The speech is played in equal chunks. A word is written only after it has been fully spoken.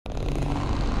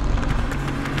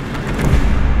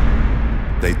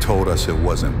told us it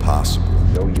wasn't possible.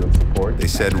 No yield support. They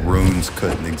said runes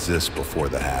couldn't exist before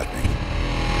the halving.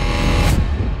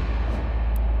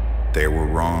 They were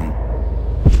wrong.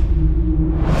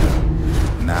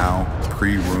 Now,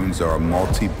 pre-runes are a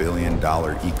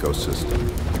multi-billion-dollar ecosystem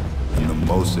and the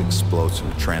most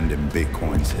explosive trend in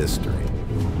Bitcoin's history.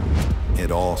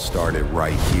 It all started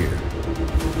right here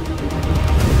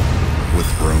with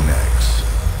RuneX.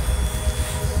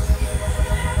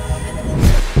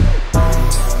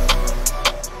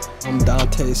 I'm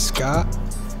Dante Scott,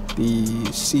 the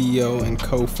CEO and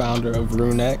co-founder of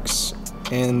RuneX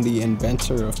and the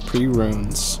inventor of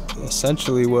prerunes.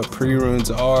 Essentially what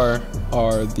prerunes are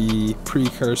the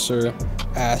precursor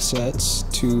assets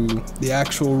to the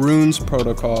actual runes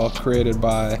protocol created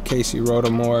by Casey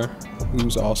Rotomore,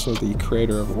 who's also the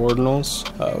creator of Ordinals.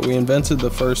 We invented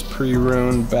the first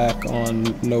prerune back on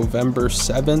November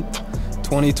 7th,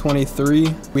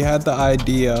 2023. We had the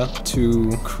idea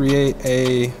to create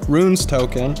a runes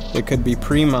token that could be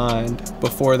pre-mined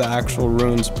before the actual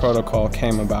runes protocol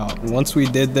came about. And once we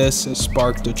did this, it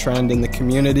sparked a trend in the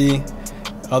community.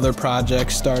 Other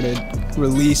projects started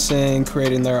releasing,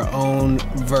 creating their own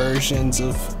versions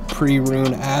of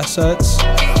pre-rune assets.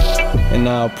 And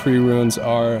now pre-runes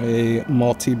are a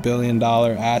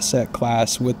multi-billion-dollar asset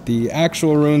class, with the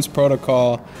actual runes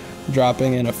protocol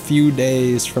dropping in a few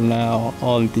days from now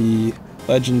on the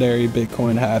legendary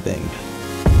Bitcoin halving.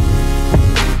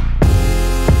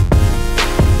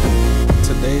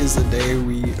 Today is the day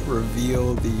we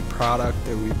reveal the product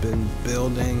that we've been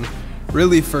building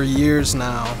really for years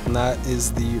now, and that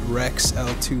is the RuneX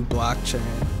L2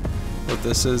 blockchain. What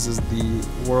this is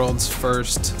the world's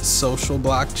first social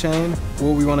blockchain.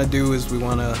 What we want to do is we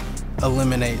want to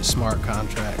eliminate smart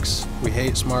contracts. We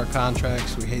hate smart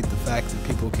contracts. We hate the fact that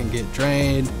people can get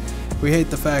drained. We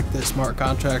hate the fact that smart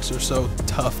contracts are so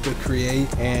tough to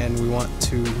create, and we want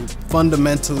to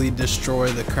fundamentally destroy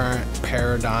the current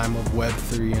paradigm of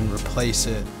Web3 and replace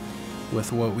it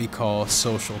with what we call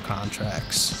social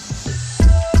contracts.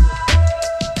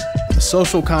 A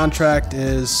social contract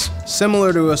is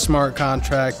similar to a smart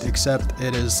contract, except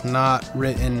it is not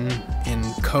written in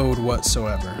code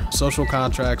whatsoever. Social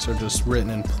contracts are just written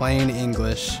in plain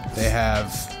English. They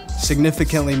have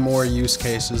significantly more use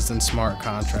cases than smart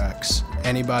contracts.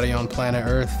 Anybody on planet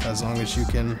Earth, as long as you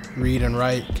can read and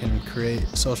write, can create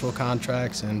social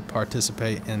contracts and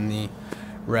participate in the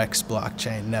RuneX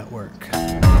blockchain network.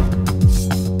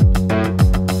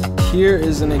 Here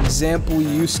is an example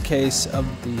use case of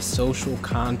the social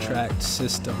contract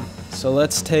system. So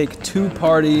let's take two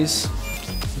parties,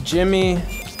 Jimmy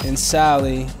and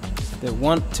Sally, that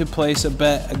want to place a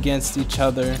bet against each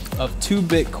other of 2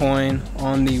 Bitcoin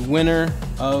on the winner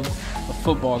of a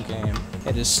football game.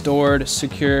 It is stored,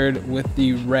 secured with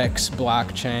the RuneX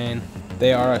blockchain.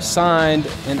 They are assigned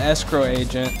an escrow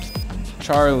agent,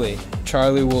 Charlie.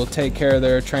 Charlie will take care of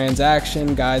their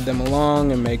transaction, guide them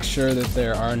along, and make sure that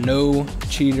there are no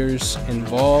cheaters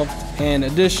involved. And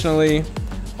additionally,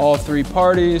 all 3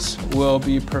 parties will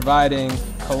be providing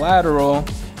collateral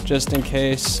just in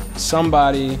case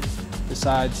somebody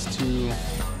decides to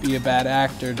be a bad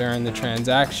actor during the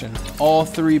transaction. All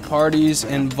 3 parties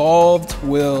involved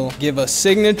will give a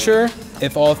signature.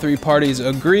 If all 3 parties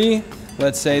agree,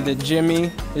 let's say that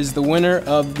Jimmy is the winner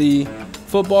of the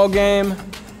football game,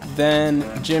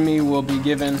 then Jimmy will be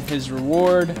given his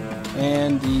reward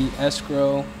and the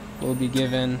escrow will be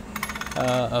given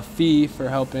a fee for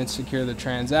helping secure the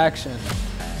transaction.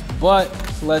 But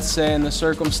let's say in the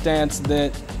circumstance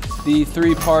that the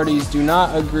 3 parties do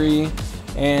not agree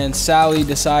and Sally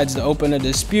decides to open a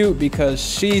dispute because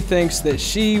she thinks that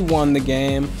she won the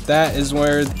game, that is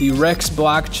where the RuneX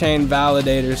blockchain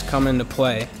validators come into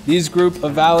play. These group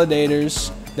of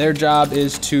validators, their job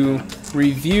is to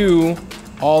review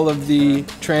all of the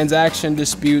transaction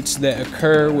disputes that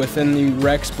occur within the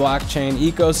RuneX blockchain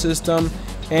ecosystem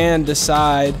and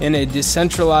decide in a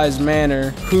decentralized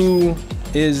manner who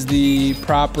is the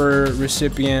proper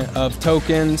recipient of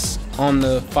tokens on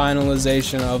the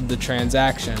finalization of the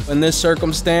transaction. In this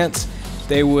circumstance,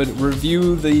 they would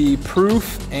review the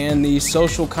proof and the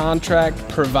social contract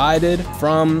provided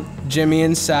from Jimmy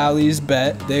and Sally's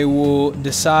bet. They will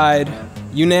decide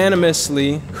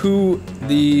unanimously who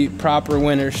the proper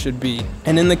winner should be.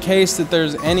 And in the case that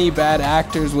there's any bad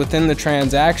actors within the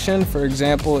transaction, for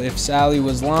example, if Sally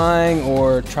was lying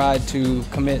or tried to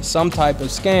commit some type of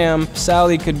scam,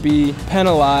 Sally could be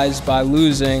penalized by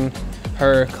losing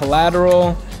her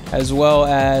collateral as well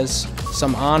as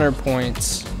some honor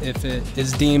points if it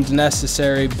is deemed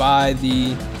necessary by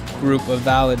the group of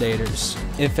validators.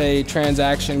 If a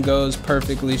transaction goes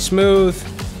perfectly smooth,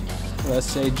 let's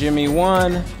say Jimmy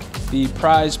won, The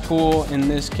prize pool in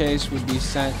this case would be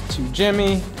sent to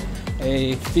Jimmy.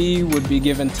 A fee would be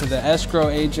given to the escrow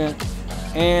agent,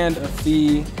 and a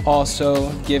fee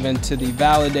also given to the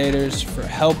validators for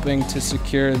helping to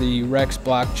secure the RuneX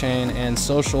blockchain and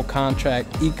social contract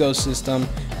ecosystem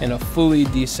in a fully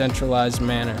decentralized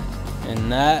manner.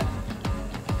 And that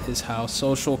is how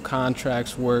social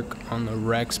contracts work on the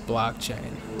RuneX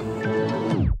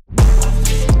blockchain.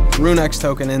 RuneX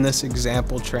token in this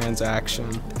example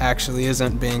transaction actually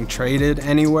isn't being traded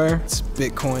anywhere. It's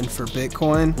Bitcoin for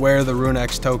Bitcoin. Where the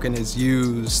RuneX token is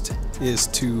used is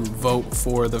to vote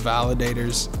for the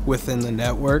validators within the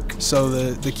network. So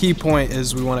the key point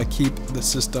is we want to keep the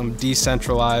system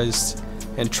decentralized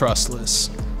and trustless.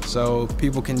 So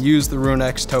people can use the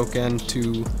RuneX token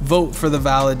to vote for the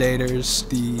validators.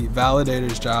 The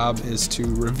validator's job is to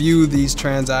review these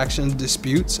transaction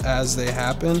disputes as they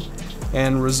happen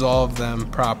and resolve them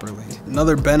properly.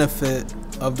 Another benefit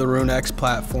of the RuneX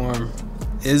platform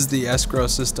is the escrow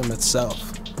system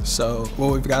itself. So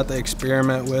what we've got to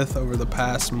experiment with over the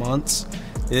past months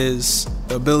is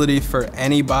the ability for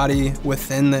anybody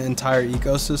within the entire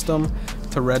ecosystem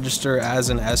to register as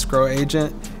an escrow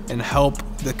agent and help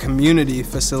the community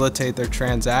facilitate their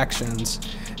transactions.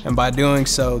 And by doing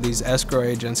so, these escrow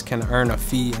agents can earn a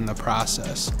fee in the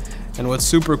process. And what's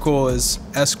super cool is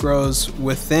escrows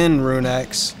within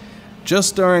RuneX,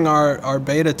 just during our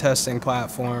beta testing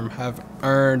platform, have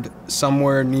earned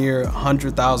somewhere near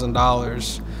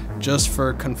 $100,000 just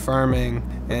for confirming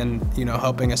and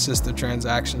helping assist the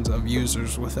transactions of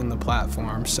users within the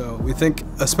platform. So we think,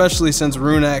 especially since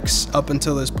RuneX up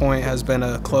until this point has been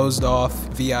a closed off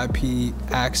VIP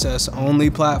access only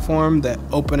platform, that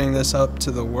opening this up to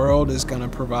the world is going to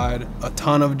provide a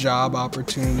ton of job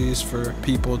opportunities for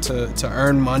people to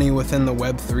earn money within the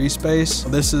Web3 space.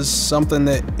 This is something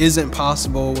that isn't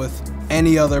possible with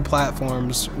any other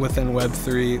platforms within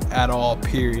Web3 at all,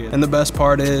 period. And the best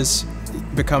part is,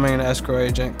 becoming an escrow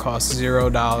agent costs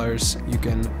 $0. You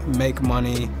can make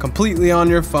money completely on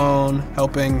your phone,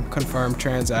 helping confirm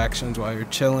transactions while you're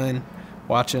chilling,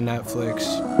 watching Netflix.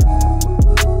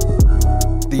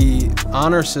 The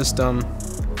honor system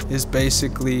is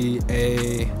basically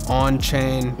a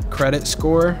on-chain credit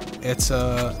score. It's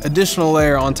an additional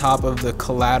layer on top of the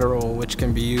collateral which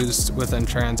can be used within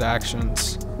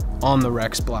transactions on the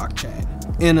RuneX blockchain.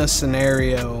 In a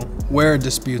scenario where a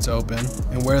dispute's open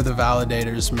and where the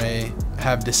validators may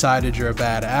have decided you're a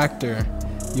bad actor,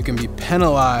 you can be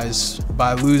penalized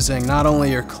by losing not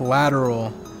only your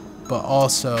collateral, but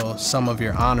also some of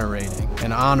your honor rating.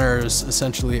 And honor is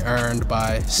essentially earned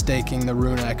by staking the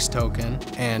RuneX token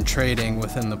and trading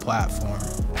within the platform.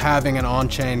 Having an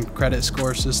on-chain credit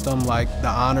score system like the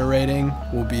honor rating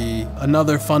will be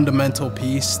another fundamental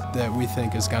piece that we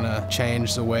think is gonna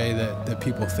change the way that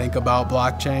people think about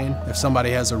blockchain. If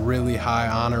somebody has a really high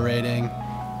honor rating,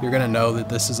 you're gonna know that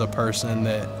this is a person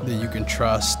that you can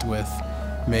trust with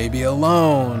maybe a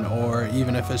loan, or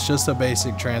even if it's just a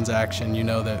basic transaction, you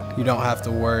know that you don't have to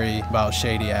worry about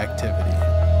shady activity.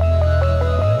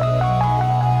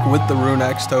 With the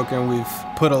RuneX token, we've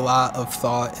put a lot of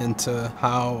thought into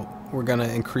how we're gonna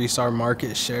increase our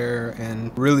market share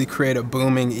and really create a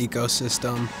booming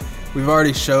ecosystem. We've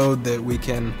already showed that we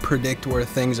can predict where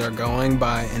things are going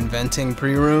by inventing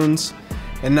prerunes.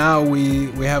 And now we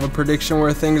have a prediction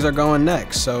where things are going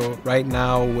next. So right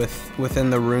now within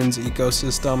the runes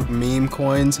ecosystem, meme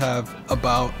coins have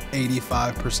about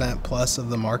 85% plus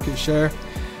of the market share,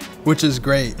 which is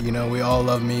great. We all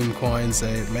love meme coins.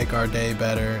 They make our day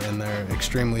better and they're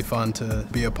extremely fun to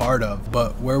be a part of.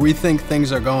 But where we think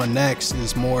things are going next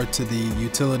is more to the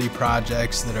utility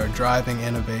projects that are driving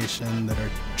innovation, that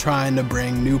are trying to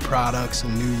bring new products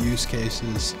and new use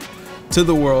cases to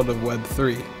the world of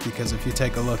Web3. Because if you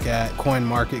take a look at coin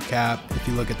market cap, if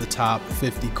you look at the top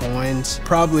 50 coins,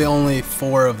 probably only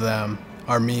 4 of them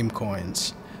are meme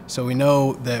coins. So we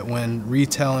know that when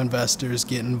retail investors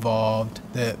get involved,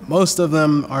 that most of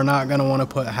them are not gonna wanna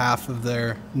put half of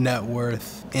their net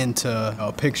worth into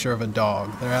a picture of a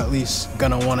dog. They're at least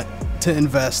gonna want to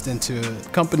invest into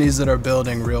companies that are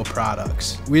building real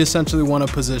products. We essentially want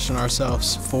to position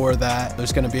ourselves for that.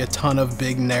 There's going to be a ton of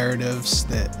big narratives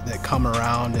that come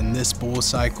around in this bull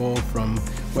cycle, from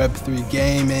Web3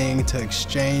 gaming to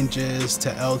exchanges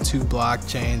to L2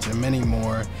 blockchains and many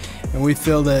more. And we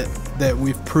feel that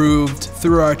we've proved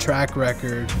through our track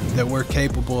record that we're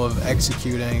capable of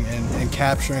executing and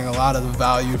capturing a lot of the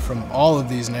value from all of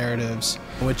these narratives,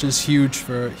 which is huge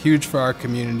for our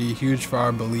community, huge for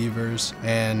our believers,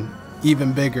 and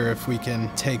even bigger if we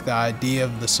can take the idea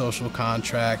of the social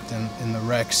contract and the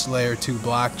RuneX Layer 2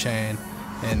 blockchain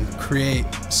and create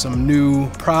some new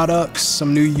products,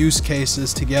 some new use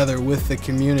cases together with the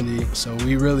community. So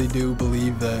we really do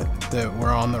believe that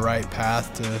we're on the right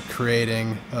path to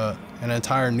creating an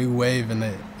entire new wave in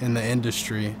the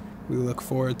industry. We look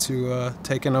forward to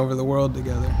taking over the world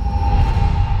together.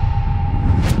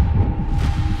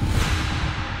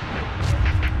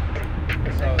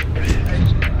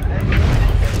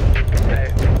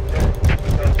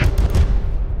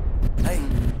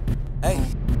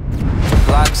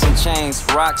 Chains,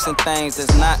 rocks and things,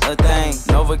 that's not a thing.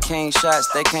 Novocaine shots,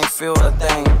 they can't feel a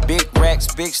thing. Big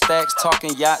racks, big stacks,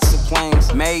 talking yachts and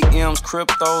planes. Made M's,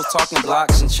 cryptos, talking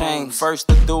blocks and chains. First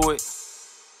to do it,